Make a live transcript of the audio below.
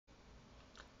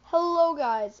Hello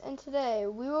guys, and today I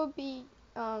will be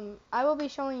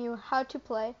showing you how to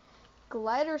play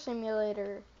Glider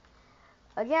Simulator.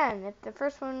 Again, if the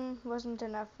first one wasn't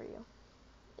enough for you.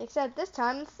 Except this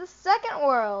time it's the second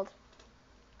world.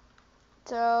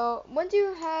 So, once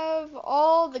you have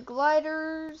all the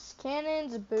gliders,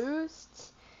 cannons,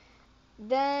 boosts,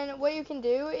 then what you can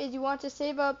do is you want to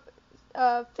save up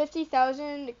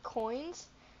 50,000 coins.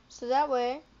 So that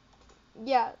way,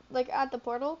 yeah, like at the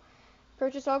portal,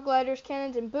 purchase all gliders,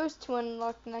 cannons, and boosts to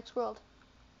unlock the next world.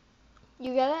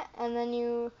 You get it, and then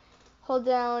you hold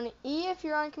down E if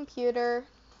you're on computer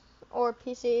or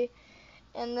PC,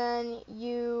 and then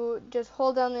you just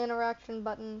hold down the interaction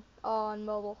button on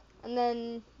mobile. And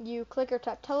then you click or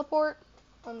tap teleport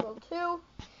on world 2.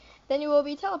 Then you will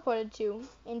be teleported to,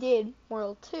 indeed,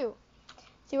 world 2.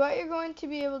 See, what you're going to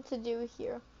be able to do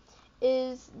here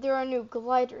is there are new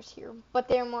gliders here, but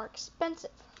they are more expensive.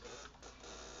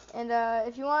 And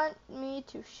if you want me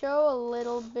to show a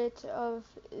little bit of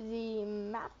the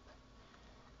map,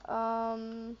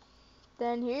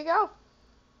 then here you go.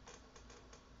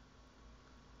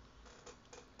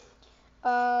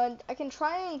 I can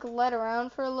try and glide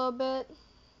around for a little bit,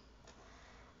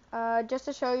 just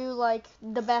to show you like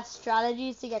the best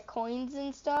strategies to get coins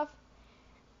and stuff.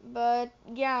 But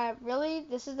yeah, really,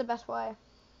 this is the best way.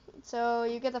 So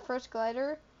you get the first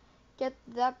glider, get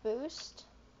that boost,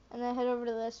 and then head over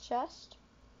to this chest.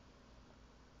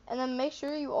 And then make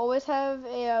sure you always have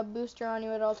a booster on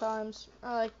you at all times.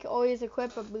 Or like always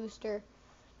equip a booster.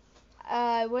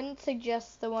 I wouldn't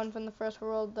suggest the one from the first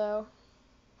world though.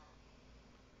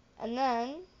 And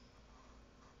then,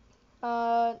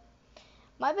 my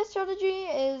best strategy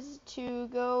is to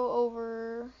go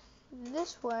over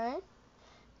this way,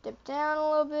 dip down a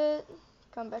little bit,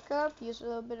 come back up, use a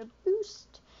little bit of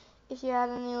boost if you had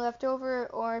any left over,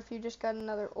 or if you just got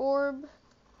another orb.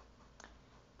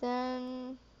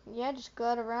 Then, yeah, just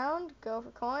glide around, go for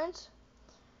coins.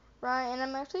 Right, and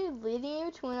I'm actually leading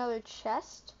you to another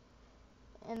chest,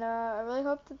 and I really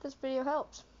hope that this video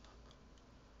helps.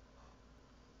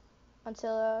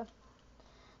 Until,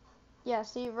 yeah,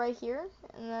 see right here,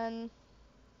 and then,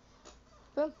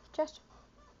 boom, chest.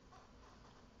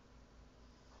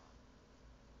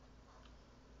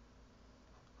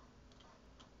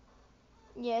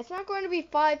 Yeah, it's not going to be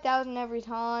 5,000 every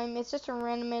time, it's just a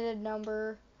randomated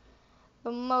number,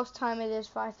 but most time it is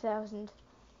 5,000.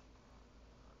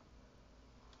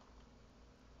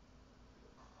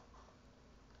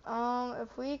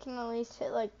 If we can at least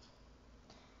hit like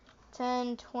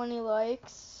 10, 20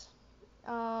 likes,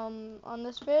 on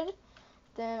this vid,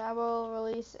 then I will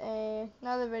release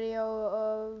another video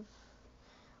of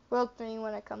World 3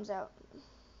 when it comes out.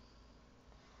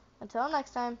 Until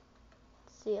next time,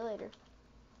 see you later.